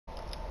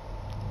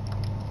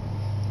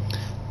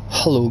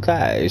Hello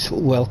guys,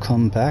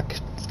 welcome back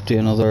to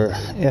another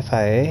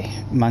FIA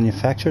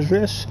manufacturers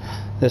race.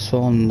 This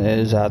one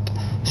is at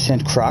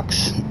St. Croix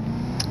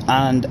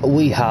and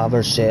we have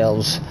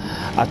ourselves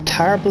a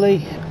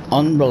terribly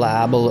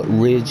unreliable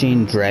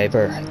raging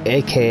driver,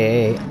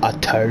 aka a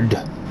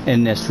turd,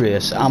 in this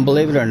race. And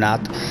believe it or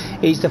not,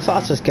 he's the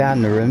fastest guy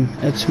in the room.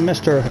 It's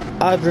Mr.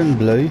 Adrian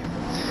Blue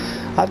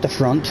at the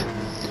front.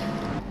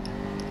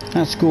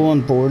 Let's go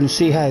on board and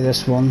see how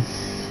this one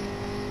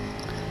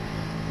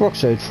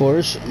works out for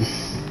us.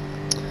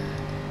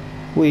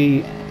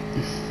 We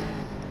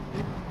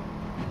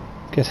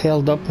get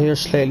held up here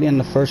slightly in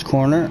the first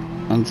corner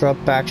and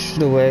drop back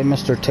straight away.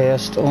 Mr.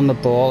 Test on the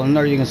ball, and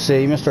there you can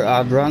see Mr.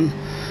 Adrian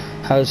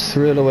has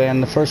threw it away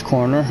in the first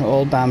corner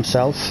all by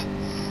himself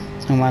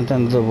and went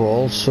into the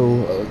wall.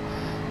 So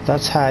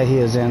that's how he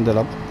has ended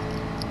up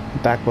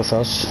back with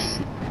us.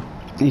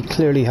 He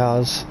clearly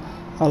has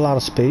a lot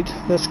of speed,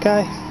 this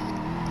guy.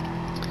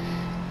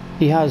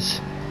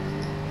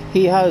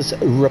 He has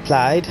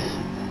replied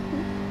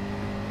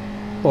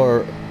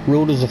or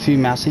wrote us a few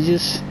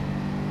messages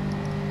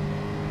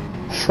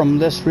from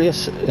this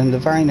race and the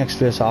very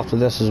next race after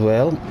this as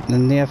well.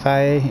 In the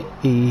FIA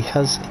he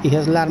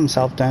has let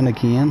himself down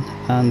again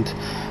and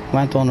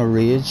went on a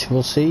rage.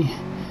 We'll see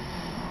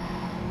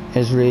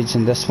his rage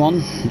in this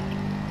one.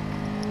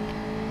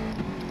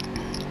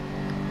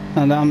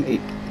 And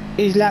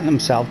he's letting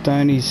himself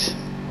down.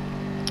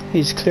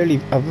 He's clearly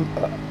a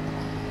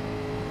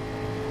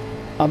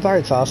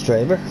very fast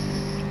driver,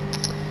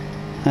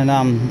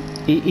 and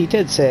he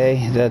did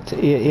say that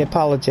he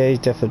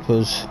apologised if it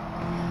was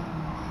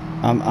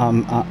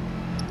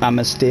a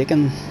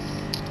mistaken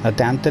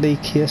identity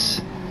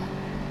case,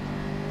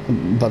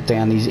 but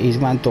then he's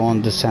went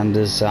on to send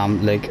us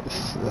like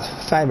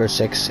 5 or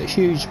 6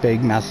 huge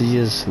big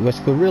messages which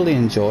we really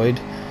enjoyed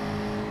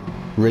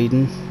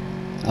reading,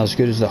 as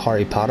good as the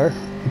Harry Potter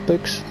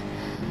books.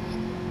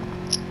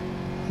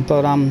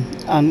 But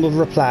and we've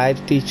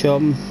replied to each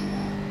of them.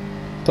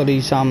 But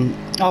he's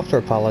after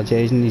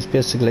apologising, he's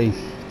basically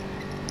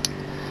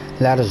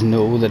let us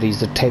know that he's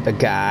the type of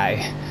guy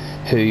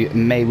who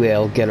may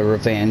well get a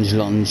revenge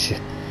lunge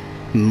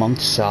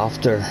months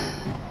after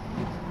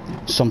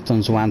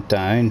something's went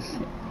down.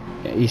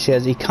 He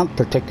says he can't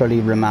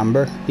particularly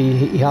remember.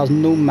 He has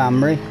no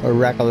memory or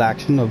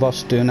recollection of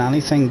us doing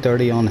anything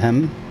dirty on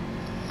him,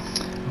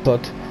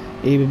 but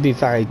he would be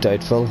very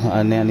doubtful.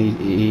 And then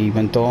he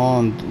went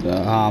on,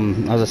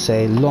 as I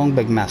say, long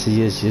big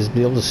messages. You'll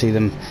be able to see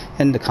them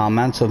in the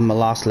comments of my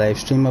last live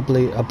stream, I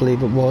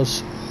believe it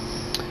was,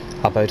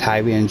 about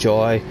how we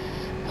enjoy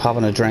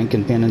having a drink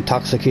and being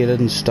intoxicated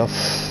and stuff,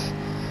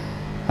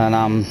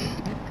 and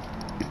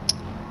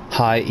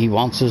how he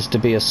wants us to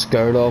be as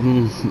scared of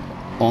him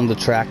on the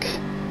track.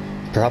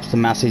 Perhaps the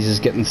message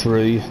is getting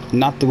through,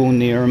 not to go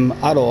near him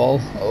at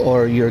all,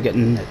 or you're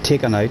getting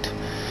taken out.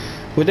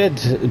 We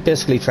did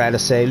basically try to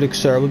say, look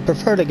sir, we'd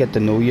prefer to get to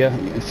know you.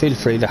 Feel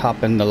free to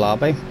hop in the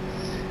lobby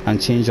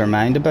and change your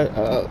mind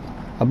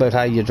about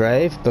how you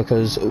drive,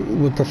 because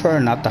we'd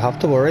prefer not to have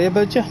to worry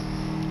about you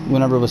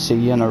whenever we see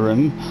you in a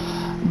room.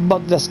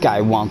 But this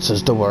guy wants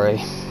us to worry.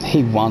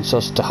 He wants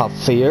us to have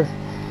fear,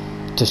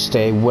 to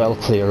stay well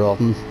clear of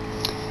him.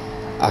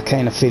 I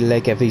kind of feel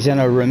like if he's in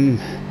a room,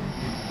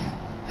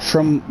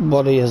 from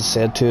what he has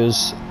said to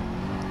us,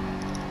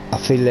 I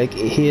feel like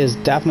he is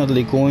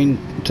definitely going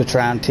to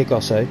try and take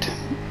us out.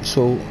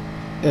 So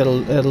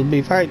it'll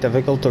be very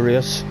difficult to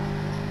race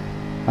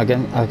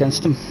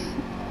against him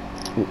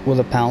with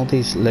the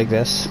penalties like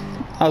this.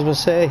 As we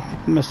say,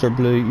 Mr.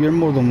 Blue, you're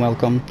more than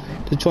welcome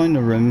to join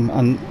the room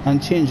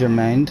and change your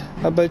mind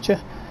about you.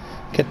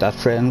 Get that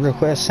friend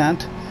request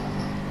sent,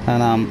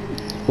 and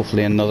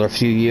hopefully in another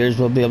few years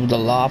we'll be able to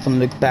laugh and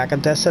look back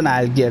at this, and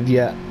I'll give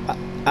you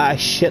a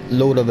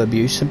shitload of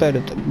abuse about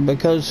it,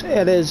 because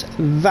it is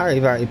very,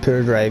 very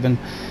poor driving.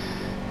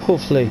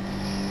 Hopefully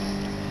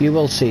you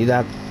will see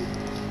that.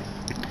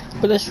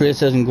 But this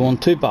race isn't going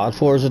too bad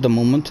for us at the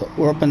moment.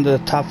 We're up into the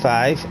top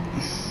 5,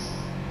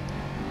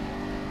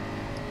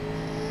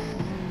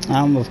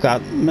 and we've got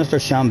Mr.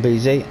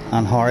 Shambezi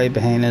and Harry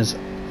behind us,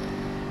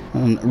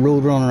 and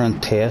Roadrunner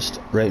and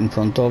Test right in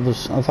front of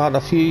us. I've had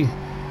a few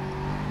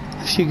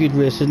good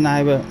races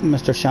now with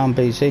Mr.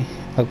 Shambezi,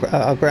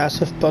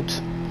 aggressive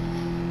but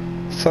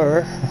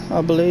fair,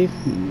 I believe.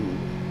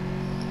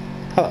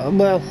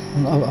 Well,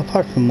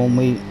 apart from when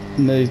we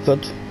moved,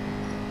 but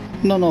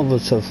none of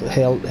us have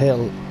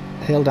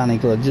held any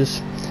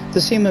grudges.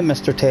 The same with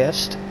Mr.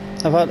 Test.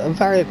 I've had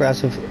very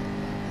aggressive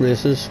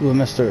races with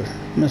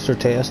Mr.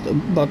 Test,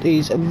 but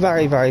he's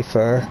very, very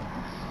fair.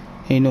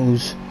 He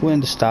knows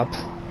when to stop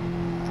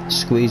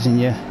squeezing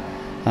you,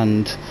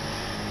 and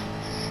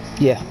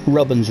yeah,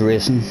 rubbing's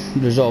racing.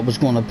 There's always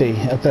going to be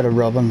a bit of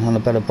rubbing and a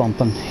bit of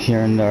bumping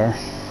here and there.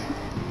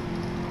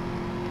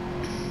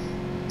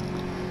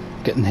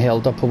 Getting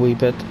held up a wee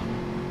bit,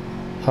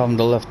 having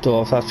to lift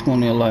off. That's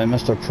going to allow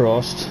Mr.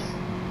 Prost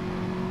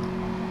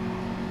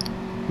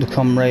to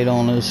come right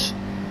on us,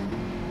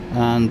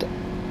 and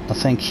I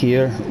think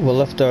here we'll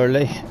lift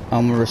early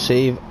and we'll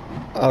receive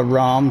a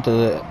ram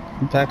to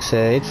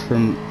backside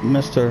from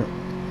Mr.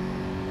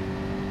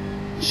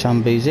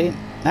 Shambisi.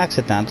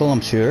 Accidental,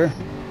 I'm sure,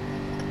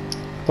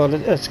 but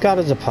it's got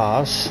as a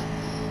pass.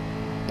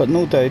 But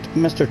no doubt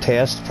Mr.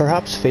 Test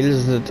perhaps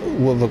feels that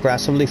we've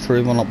aggressively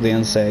threw one up the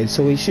inside,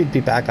 so he should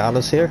be back at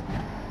us here.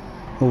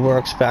 We were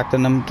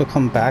expecting him to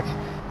come back,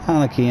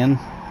 and again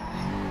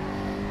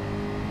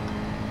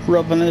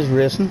Robin is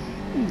racing.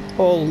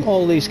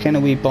 All these kind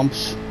of wee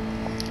bumps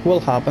will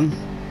happen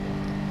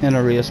in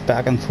a race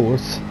back and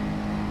forth.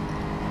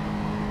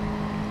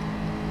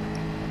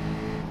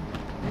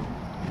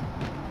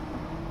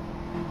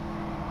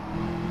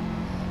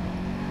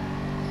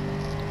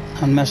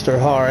 And Mr.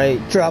 Harry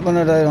dropping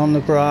it out on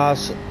the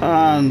grass,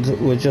 and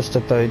we just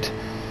about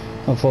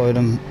avoid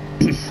him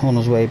on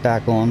his way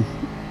back on.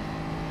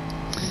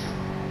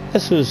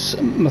 This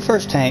was my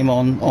first time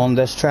on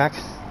this track,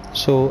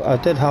 so I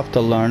did have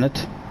to learn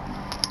it,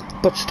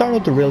 but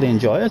started to really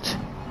enjoy it,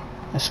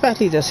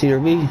 especially this here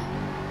wee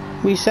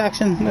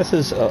section. This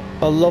is a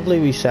lovely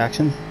wee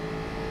section.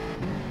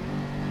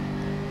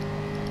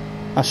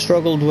 I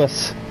struggled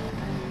with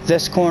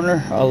this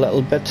corner a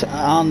little bit,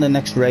 and the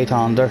next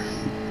right-hander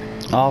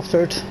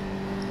after it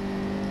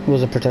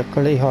was a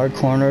particularly hard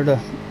corner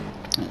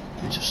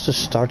to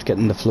start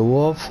getting the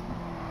flow of.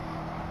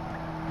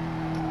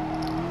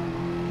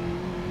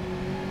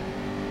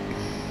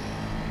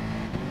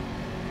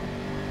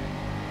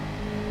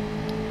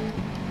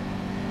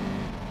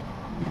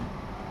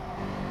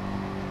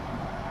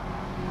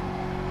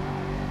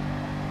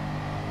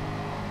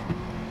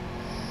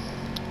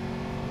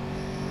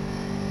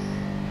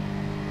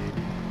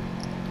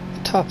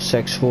 Top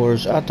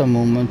 6-4s at the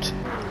moment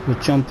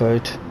would jump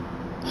out.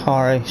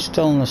 Harry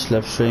still in the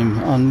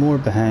slipstream and more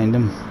behind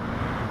him.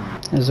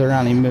 Is there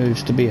any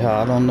moves to be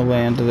had on the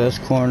way into this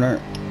corner?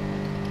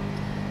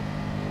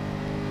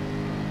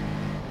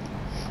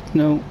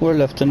 No, we're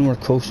lifting, we're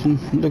coasting,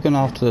 looking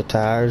after the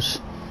tyres,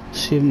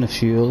 saving the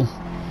fuel,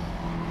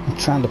 and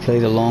trying to play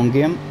the long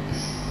game.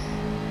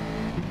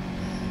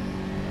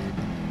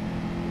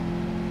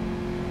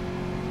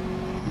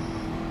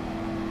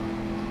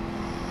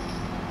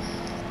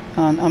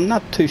 And I'm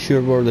not too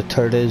sure where the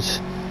TURD is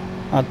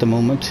at the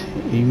moment.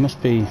 He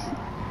must be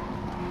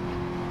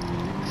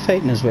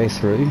fighting his way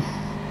through,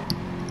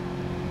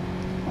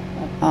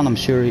 and I'm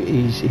sure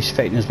he's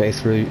fighting his way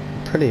through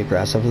pretty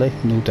aggressively,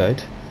 no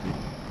doubt.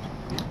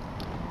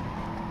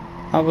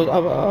 I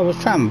was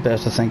trying my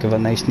best to think of a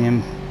nice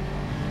name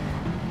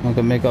I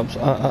could make up.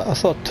 I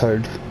thought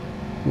TURD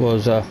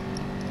was a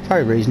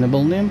very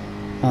reasonable name,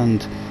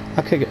 and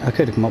I could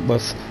have come up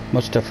with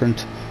much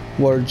different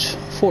words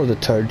for the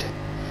TURD.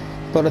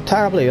 But a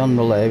terribly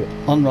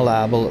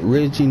unreliable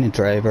raging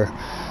driver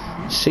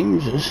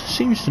seems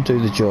to do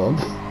the job.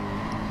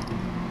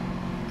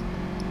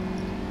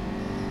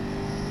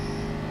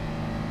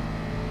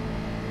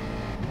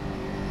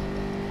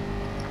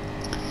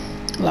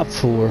 Lap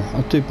 4,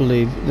 I do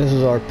believe this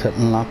is our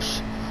pitting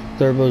laps.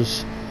 There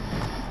was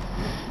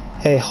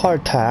a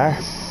hard tyre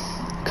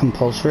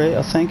compulsory,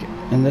 I think,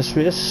 in this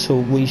race, so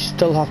we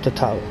still have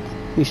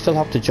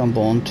to jump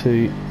on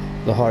to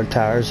the hard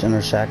tyres in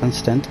our second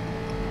stint.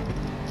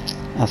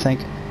 I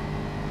think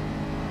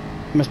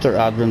Mr.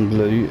 Adrian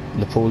Blue,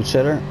 the pole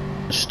sitter,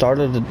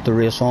 started the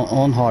race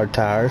on hard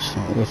tyres,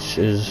 which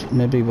is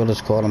maybe what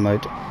has caught him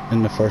out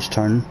in the first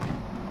turn.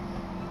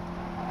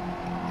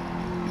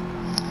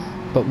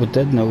 But we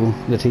did know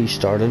that he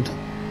started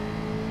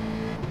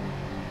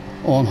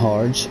on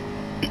hards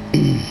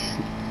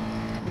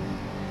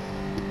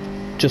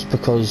just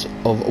because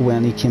of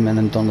when he came in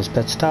and done his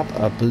pit stop.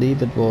 I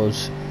believe it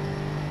was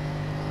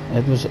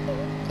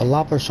a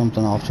lap or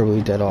something after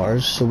we did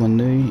ours, so we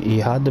knew he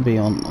had to be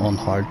on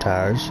hard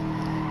tyres.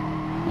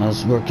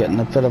 As we're getting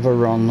a bit of a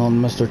run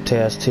on Mr.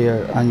 Test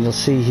here, and you'll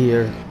see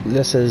here,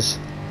 this is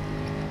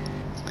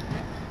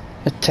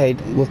a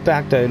tight. We've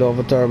backed out of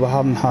it there. We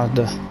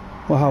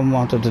haven't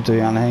wanted to do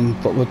anything,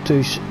 but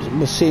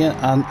we see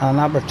an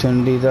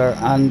opportunity there,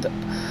 and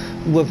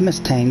we've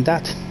mistimed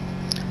that.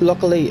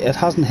 Luckily, it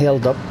hasn't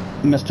held up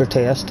Mr.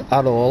 Test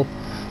at all,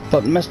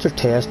 but Mr.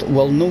 Test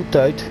will no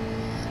doubt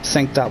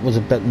think that was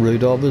a bit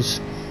rude of us.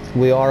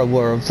 We are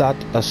aware of that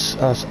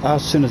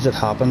as soon as it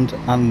happened,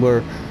 and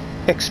we're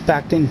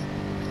expecting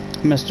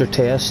Mr.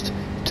 Test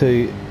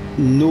to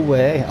no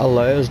way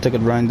allow us to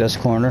get round this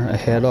corner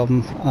ahead of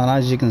him, and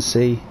as you can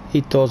see,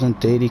 he does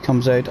indeed. He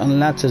comes out and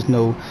lets us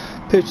know,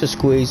 puts a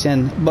squeeze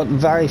in, but a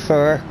very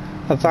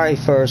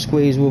fair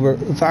squeeze. We were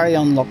very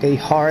unlucky.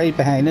 Harry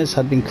behind us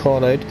had been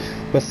caught out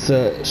with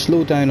the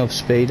slow down of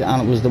speed,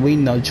 and it was the wee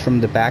nudge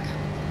from the back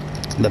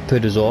that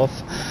put us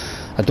off.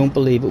 I don't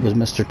believe it was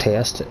Mr.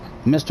 Test.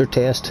 Mr.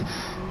 Test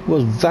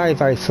was very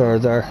fair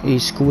there. He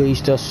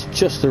squeezed us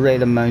just the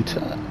right amount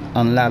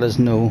and let us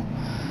know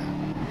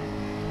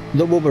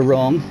that we were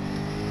wrong.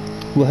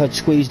 We had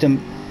squeezed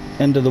him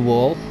into the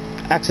wall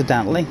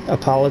accidentally.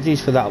 Apologies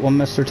for that one,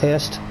 Mr.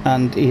 Test,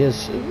 and he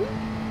has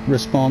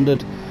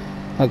responded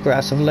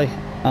aggressively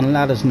and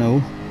let us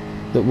know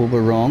that we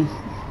were wrong,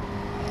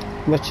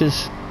 which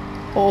is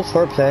all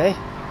fair play.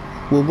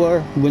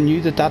 we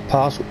knew that that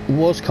pass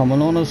was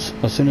coming on us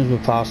as soon as we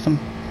passed him.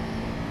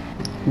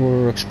 We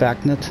were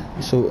expecting it,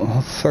 so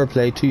fair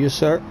play to you,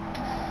 sir.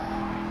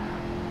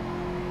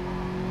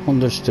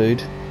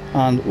 Understood.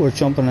 And we're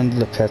jumping into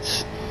the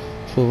pits,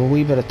 so a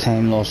wee bit of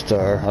time lost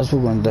there as we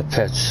went into the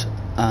pits,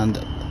 and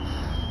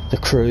the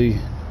crew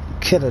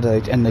kitted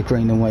out in the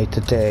green and white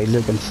today,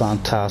 looking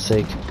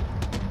fantastic.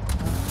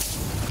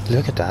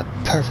 Look at that,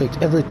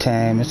 perfect every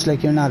time. It's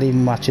like you're not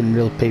even watching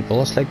real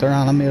people, it's like they're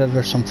animated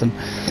or something.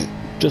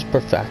 Just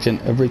perfection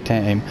every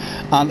time.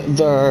 And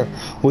there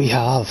we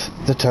have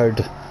the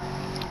TURD,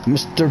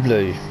 Mr.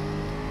 Blue,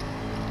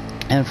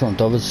 in front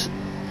of us.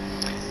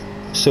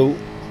 So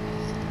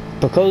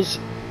because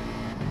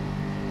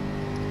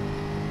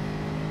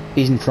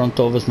he's in front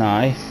of us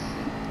now,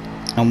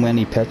 and when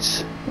he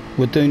pits,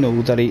 we do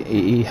know that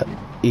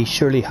he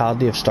surely had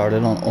to have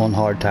started on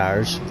hard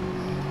tyres,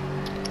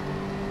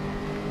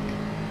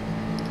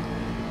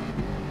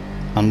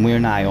 and we're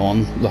now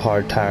on the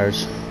hard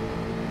tyres.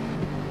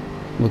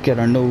 We'll get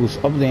our nose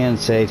up the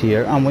inside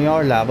here, and we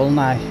are level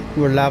now.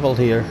 We're level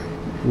here.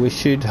 We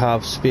should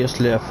have space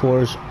left for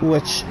us,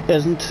 which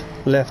isn't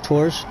left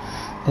for us.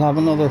 We'll have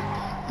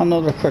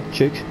another quick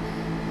check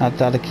at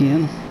that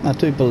again. I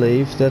do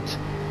believe that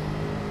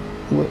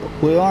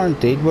we are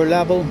indeed. We're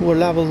level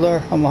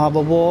there, and we'll have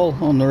a wall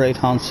on the right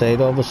hand side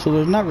of us, so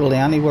there's not really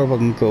anywhere we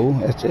can go.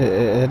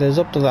 It is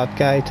up to that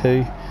guy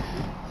to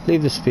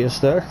leave the space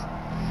there,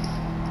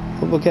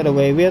 but we'll get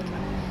away with it.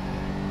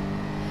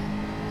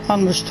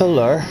 And we're still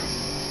there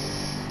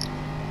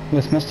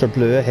with Mr.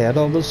 Blue ahead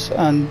of us,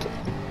 and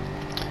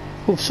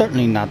we've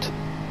certainly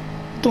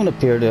don't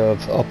appear to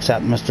have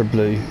upset Mr.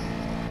 Blue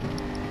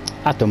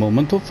at the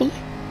moment.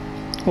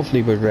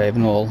 Hopefully we're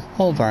driving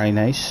all very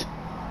nice.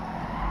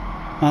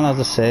 And as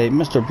I say,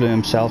 Mr. Blue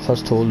himself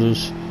has told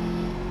us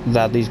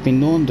that he's been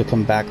known to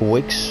come back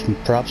weeks,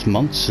 perhaps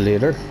months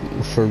later,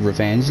 for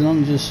revenge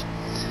lunges.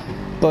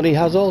 But he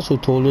has also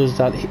told us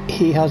that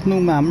he has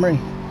no memory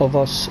of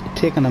us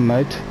taking him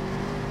out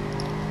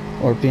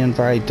or being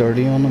very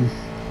dirty on him.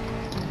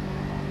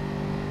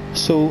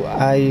 So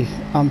I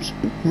am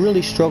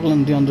really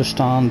struggling to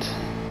understand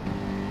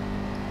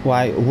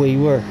why we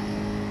were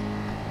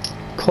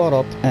caught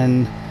up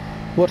in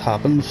what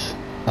happens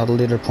at a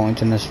later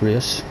point in this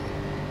race.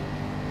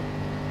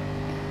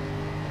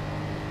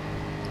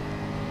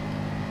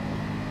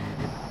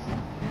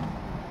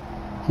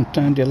 I'm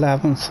down to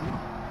 11th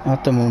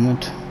at the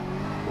moment.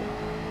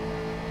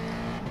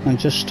 I'm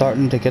just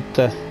starting to get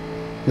the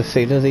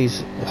feel of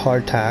these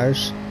hard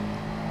tyres.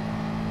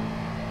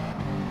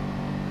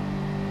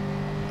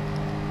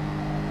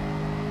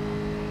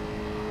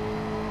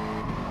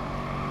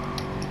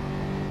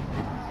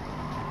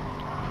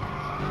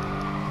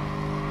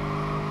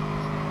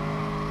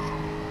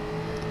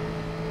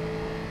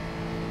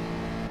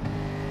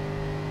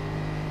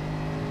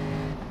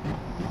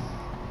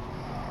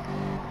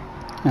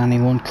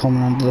 Anyone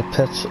coming into the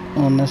pits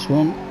on this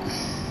one?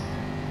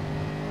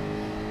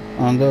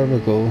 And there we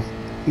go,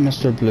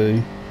 Mr.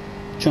 Blue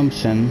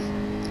jumps in,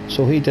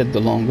 so he did the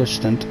longest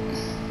stint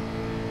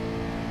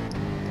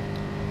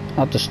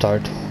at the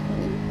start,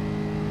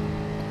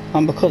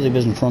 and because he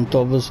was in front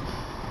of us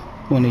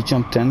when he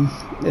jumped in,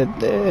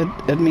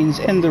 it means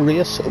in the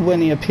race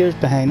when he appears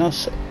behind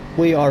us,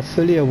 we are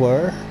fully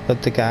aware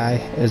that the guy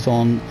is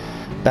on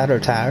better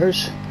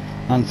tyres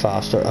and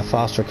a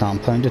faster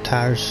compound of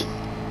tyres.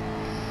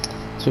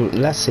 So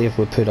let's see if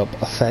we put up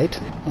a fight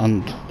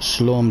and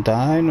slow him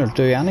down, or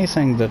do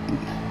anything that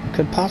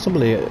could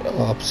possibly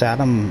upset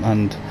him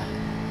and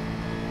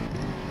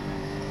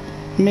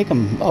make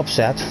him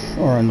upset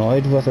or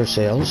annoyed with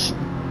ourselves.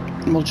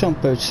 We'll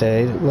jump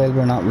outside while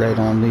we're not right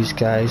on these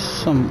guys.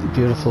 Some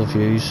beautiful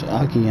views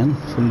again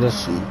from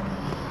this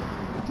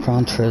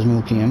Gran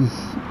Turismo game.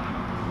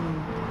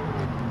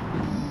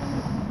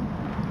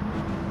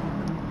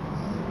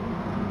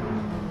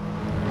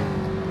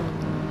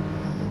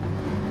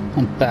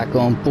 And back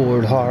on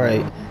board,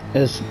 Harry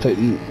is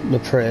putting the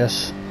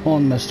press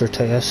on Mr.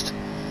 Test.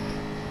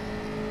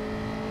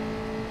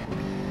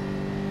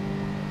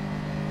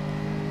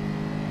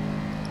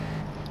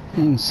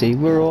 You can see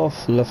we're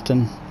off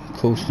lifting,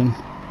 coasting,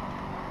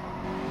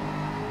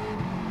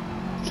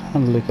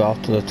 trying to look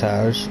after the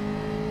tyres.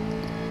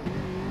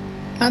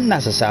 Not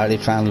necessarily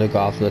trying to look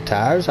after the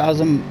tyres, as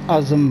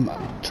I'm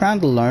trying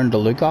to learn to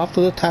look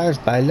after the tyres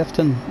by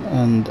lifting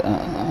and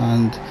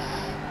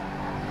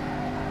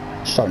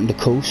starting to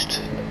coast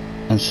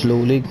and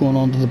slowly going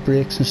onto the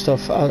brakes and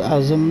stuff.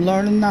 As I'm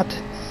learning that,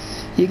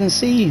 you can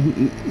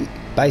see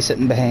by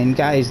sitting behind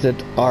guys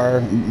that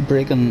are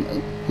braking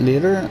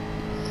later,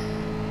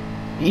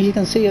 you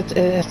can see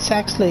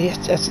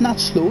it's not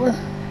slower,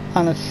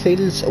 and it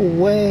feels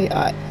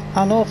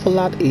an awful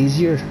lot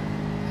easier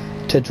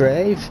to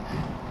drive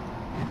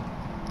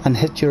and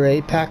hit your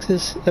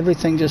apexes.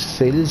 Everything just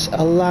feels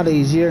a lot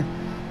easier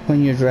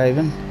when you're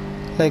driving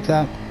like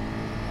that.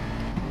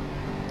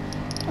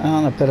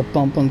 And a bit of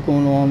bumping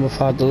going on. We've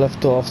had the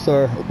lift off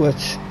there,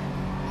 which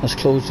has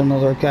closed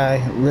another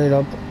guy right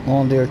up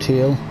on their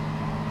tail.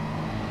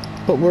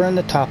 but we're in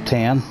the top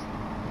 10,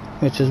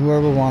 which is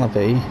where we want to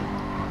be.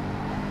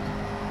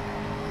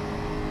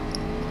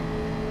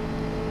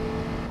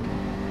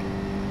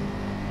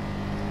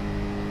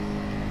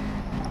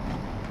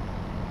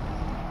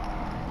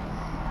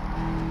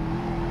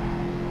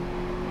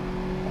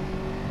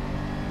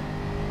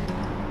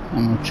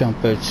 I'm going to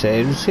jump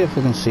outside and see if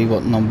we can see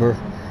what number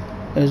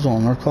is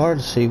on our car,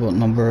 to see what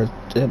number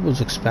it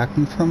was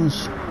expecting from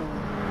us.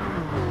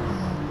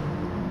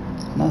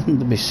 Nothing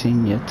to be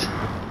seen yet.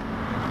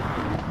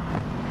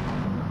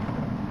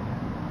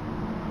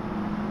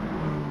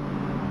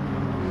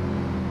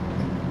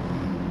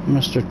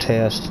 Mr.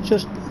 Test,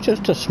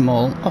 just a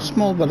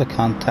small bit of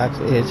contact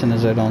edging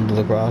us out onto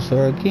the grass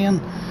there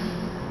again.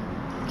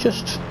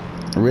 Just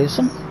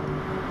racing.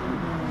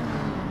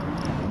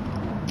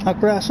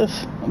 Aggressive,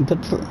 but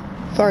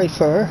very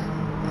fair.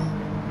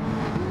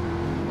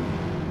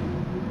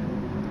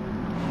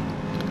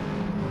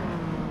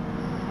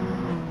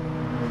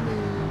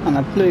 And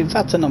I believe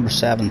that's a number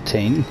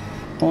 17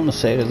 on the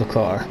side of the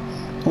car.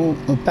 Oh,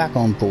 we're back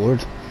on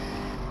board.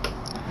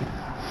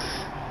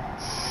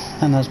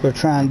 And as we're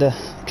trying to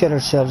get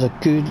ourselves a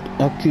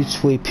good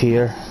sweep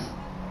here,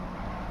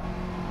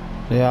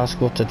 they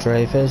ask what the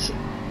drive is.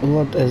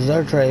 What is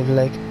their drive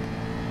like?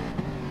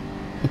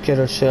 We get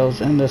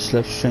ourselves in the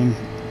slipstream,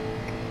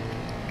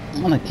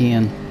 and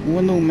again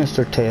we know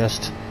Mr.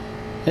 Test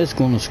is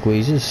going to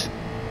squeeze us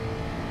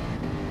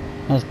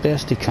as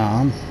best he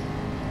can,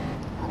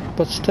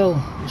 but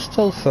still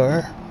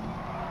fair.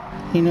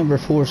 He never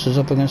forces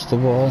up against the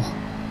wall,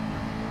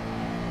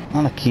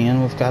 and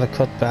again we've got to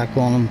cut back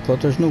on him, but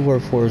there's nowhere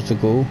for us to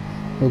go.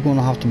 We're going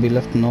to have to be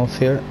lifting off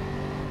here.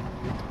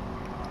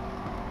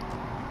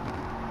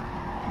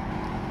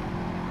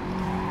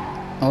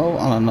 Oh,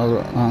 and another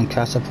on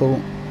Casapo,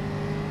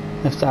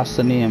 if that's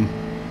the name,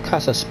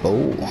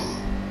 Casaspo.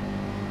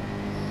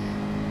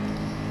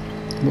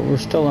 But we're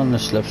still in the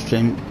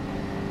slipstream.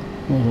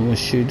 We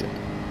should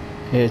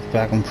head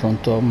back in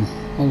front of him,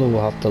 although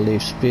we'll have to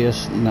leave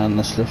space, and then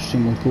the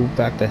slipstream will go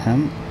back to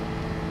him.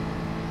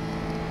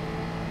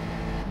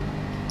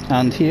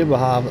 And here we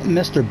have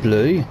Mr.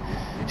 Blue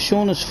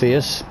showing his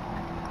face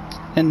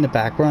in the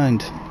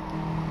background.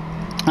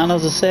 And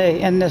as I say,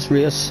 in this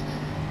race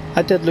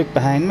I did look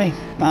behind me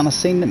and I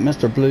seen that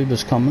Mr. Blue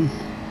was coming,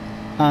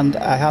 and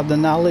I had the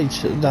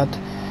knowledge that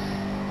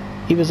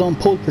he was on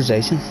pole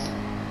position.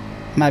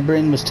 My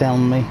brain was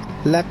telling me,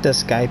 let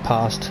this guy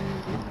past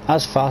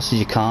as fast as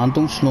you can,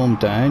 don't slow him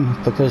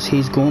down, because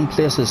he's going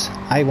places.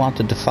 I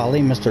wanted to follow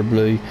Mr.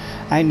 Blue.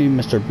 I knew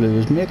Mr. Blue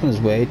was making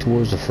his way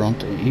towards the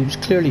front. He was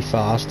clearly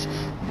fast,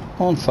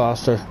 on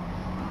faster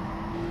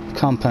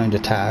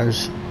compounded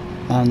tyres,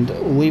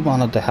 and we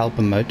wanted to help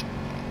him out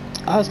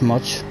as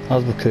much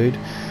as we could,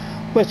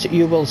 which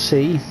you will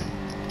see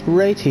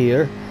right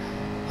here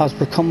as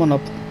we're coming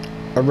up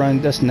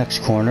around this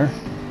next corner.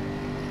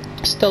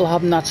 Still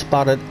have not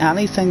spotted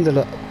anything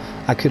that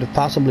I could have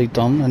possibly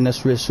done in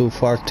this race so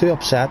far to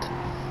upset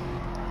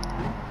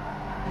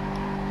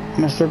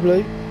Mr.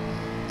 Blue,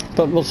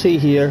 but we'll see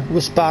here.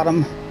 We spot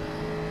him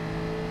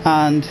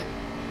and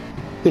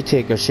we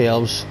take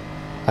ourselves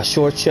a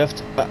short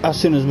shift. As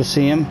soon as we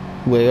see him,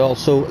 we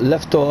also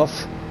lift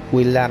off.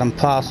 We let him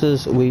pass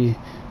us. We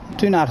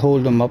do not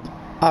hold him up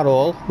at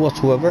all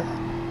whatsoever.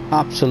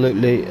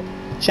 Absolutely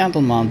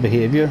gentleman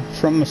behaviour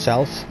from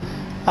myself.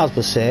 As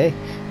we say,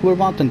 we're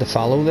wanting to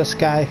follow this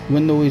guy.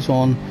 We know he's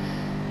on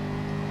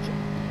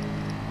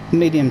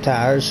medium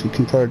tyres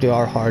compared to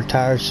our hard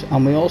tyres,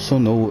 and we also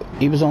know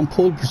he was on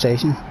pole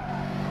position,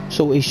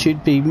 so he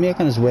should be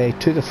making his way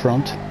to the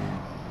front.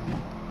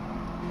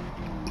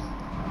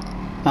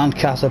 And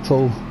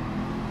Casapo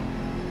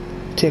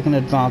taking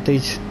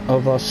advantage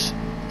of us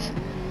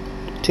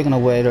taking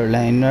away their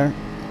line there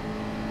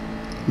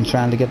and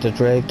trying to get the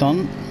drive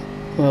done.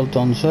 Well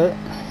done, sir.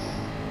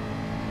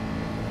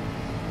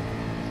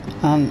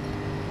 And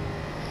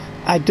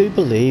I do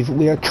believe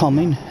we are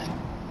coming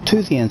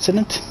to the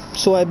incident,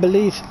 so I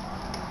believe,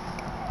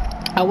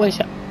 I wish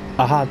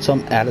I had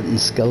some editing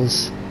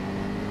skills,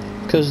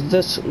 because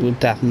this would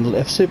definitely,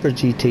 if Super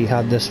GT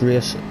had this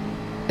race,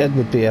 it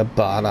would be a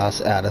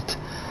badass edit.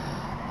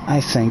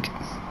 I think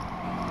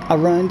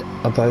around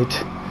about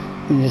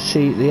when you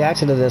see the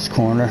exit of this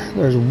corner,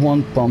 there's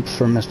one bump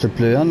for Mr.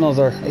 Blue,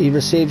 another, he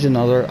receives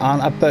another,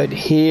 and about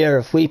here,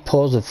 if we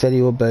pause the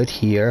video about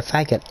here, if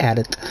I could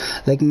edit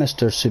like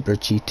Mr. Super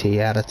GT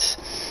edits,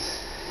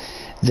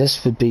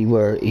 this would be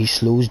where he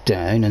slows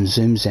down and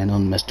zooms in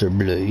on Mr.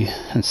 Blue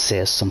and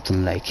says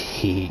something like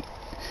he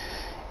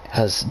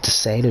has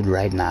decided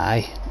right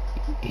now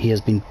he has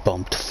been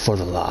bumped for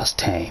the last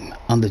time,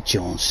 and the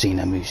John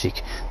Cena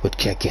music would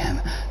kick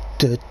in.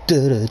 Da,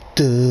 da, da,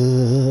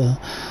 da.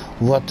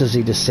 What does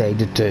he decide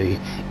to do?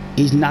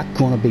 He's not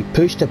going to be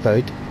pushed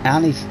about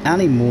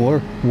any more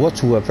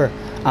whatsoever,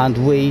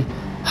 and we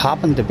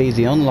happen to be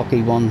the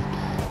unlucky one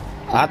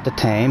at the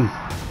time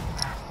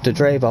to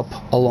drive up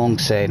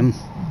alongside him.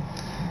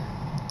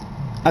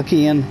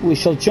 Again, we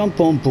shall jump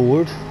on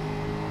board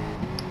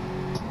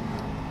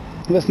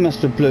with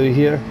Mr. Blue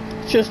here,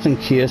 just in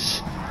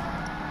case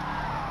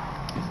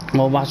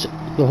We'll watch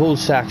the whole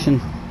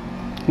section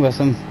with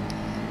him.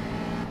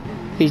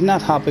 He's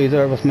not happy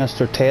there with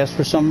Mr. Test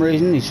for some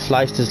reason. He's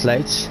flashed his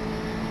lights,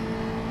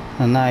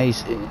 and now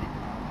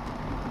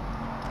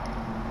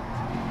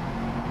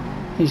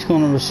he's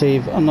going to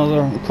receive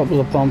another couple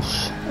of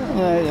bumps.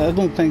 I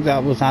don't think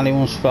that was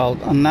anyone's fault.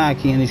 And now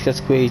again he's got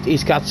squeezed.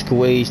 He's got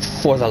squeezed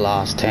for the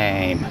last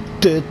time.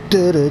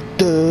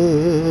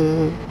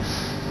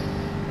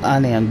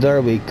 And then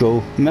there we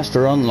go,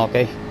 Mr.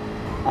 Unlucky,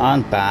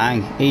 and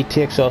bang, he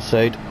takes us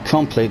out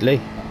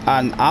completely.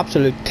 An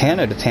absolute 10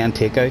 out of 10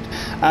 takeout,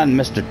 and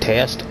Mr.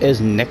 Test is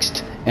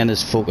next in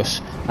his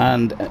focus,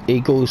 and he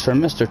goes for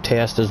Mr.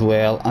 Test as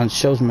well and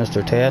shoves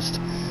Mr. Test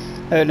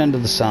out into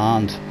the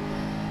sand.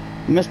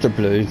 Mr.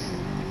 Blue,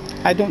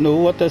 I don't know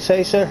what to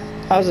say, sir.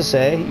 As I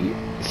say,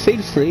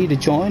 feel free to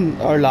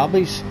join our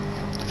lobbies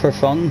for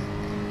fun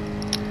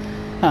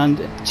and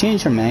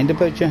change your mind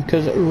about you,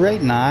 because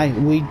right now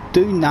we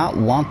do not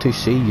want to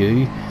see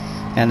you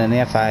in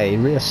an FIA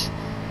race.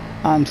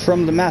 And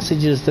from the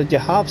messages that you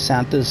have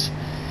sent us,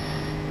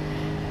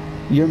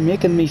 you're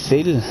making me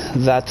feel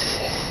that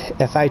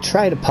if I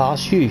try to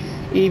pass you,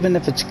 even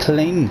if it's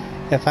clean,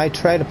 if I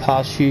try to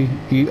pass you,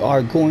 you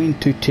are going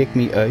to take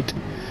me out,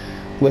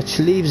 which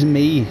leaves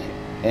me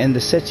in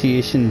the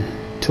situation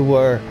to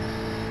where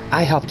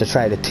I have to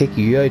try to take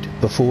you out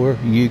before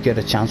you get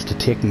a chance to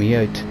take me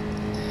out.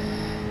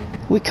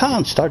 We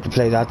can start to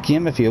play that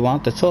game if you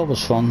want. It's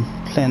always fun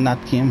playing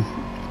that game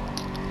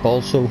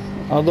also,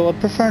 although I'd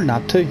prefer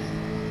not to.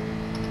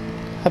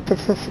 I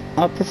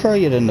prefer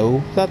you to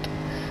know that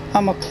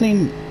I'm a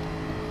clean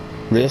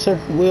racer.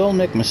 We all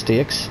make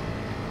mistakes,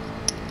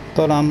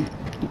 but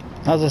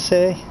as I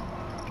say,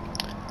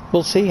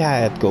 we'll see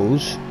how it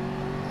goes.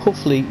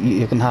 Hopefully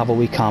you can have a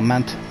wee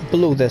comment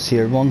below this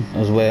here one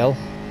as well,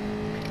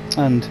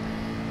 and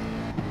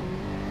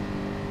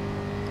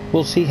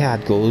we'll see how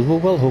it goes. We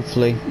will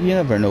hopefully, you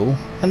never know,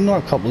 in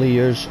another couple of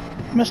years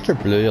Mr.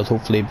 Blue will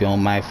hopefully be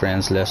on my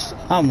friends list,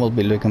 and we'll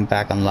be looking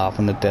back and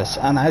laughing at this,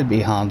 and I'll be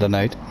handing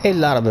out a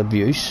lot of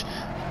abuse.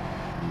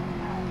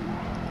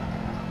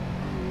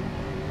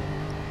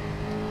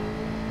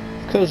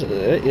 Because,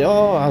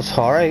 oh, that's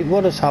Harry.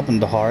 What has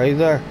happened to Harry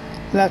there?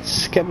 Let's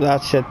skip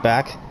that shit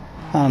back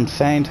and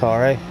find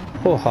Harry.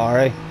 Oh,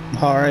 Harry.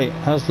 Harry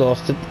has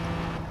lost it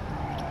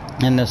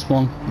in this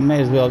one.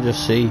 May as well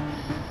just see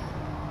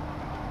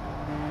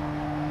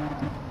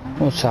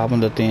what's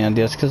happened at the end.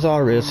 Yes, because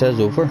our race is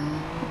over.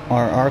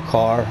 Our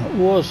car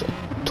was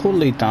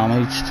totally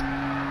damaged.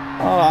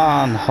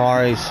 Oh, and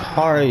Harry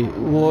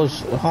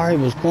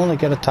was going to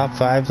get a top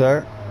 5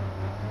 there.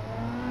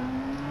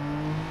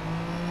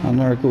 And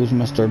there goes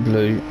Mr.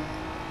 Blue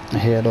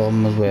ahead of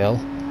him as well.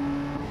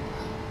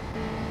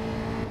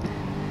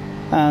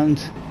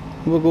 And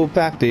we'll go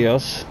back to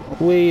us.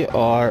 We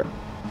are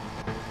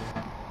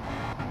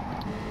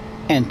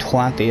in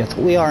 20th.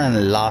 We are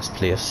in last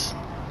place,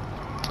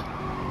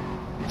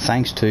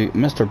 thanks to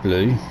Mr.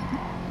 Blue,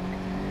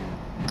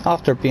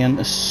 after being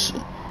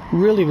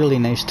really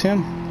nice to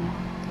him.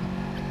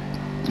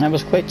 I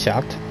was quite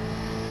shocked.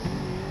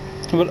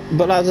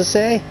 But as I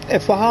say,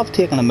 if we have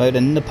taken him out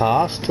in the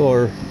past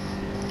or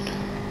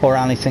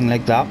anything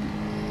like that,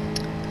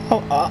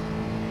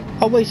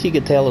 I wish you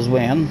could tell us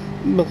when,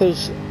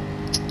 because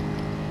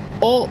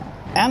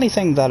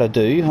anything that I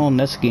do on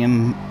this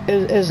game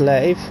is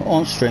live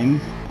on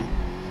stream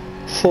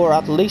for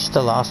at least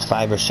the last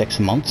 5 or 6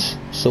 months.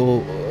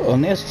 So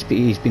unless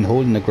he's been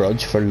holding a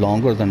grudge for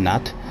longer than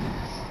that,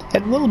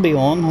 it will be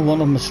on one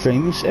of my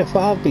streams. If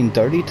I have been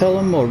dirty to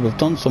him or we've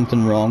done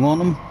something wrong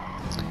on him,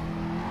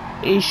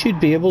 he should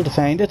be able to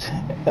find it.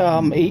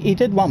 He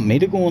did want me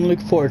to go and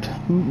look for it,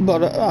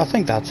 but I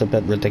think that's a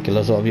bit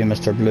ridiculous of you,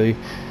 Mr. Blue.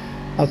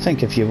 I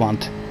think if you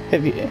want,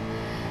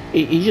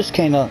 he just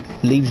kind of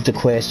leaves the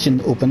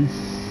question open.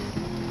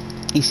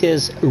 He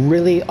says,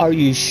 really, are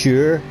you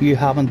sure you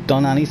haven't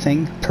done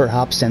anything?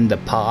 Perhaps in the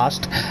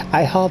past.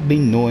 I have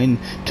been known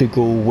to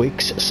go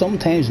weeks,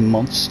 sometimes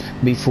months,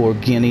 before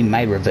gaining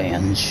my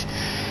revenge.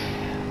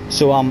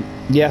 So,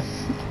 yeah,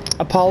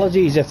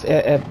 apologies if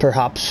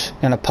perhaps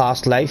in a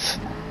past life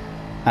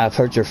I've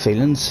hurt your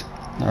feelings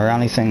or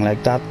anything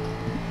like that.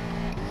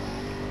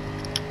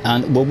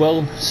 And we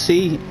will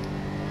see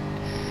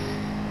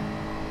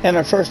in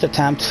our first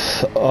attempt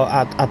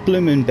at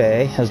Blue Moon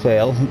Bay as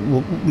well.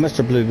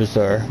 Mr. Blue was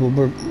there. We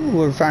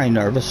were very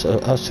nervous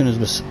as soon as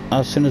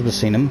we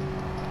seen him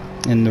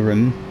in the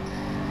room.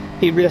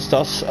 He raced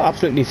us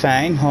absolutely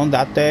fine on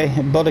that day,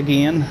 but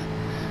again,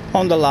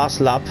 on the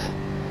last lap,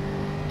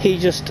 he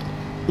just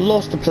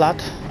lost the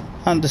plot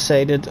and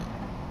decided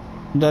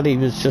that he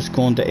was just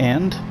going to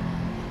end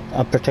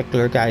a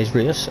particular guy's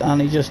race, and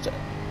he just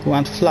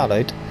went flat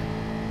out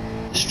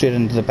straight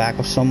into the back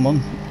of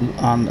someone,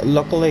 and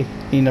luckily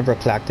he never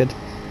collected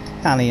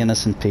any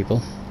innocent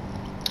people.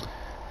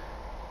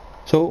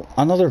 So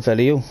another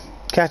video.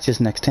 Catch us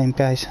next time,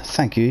 guys.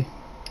 Thank you.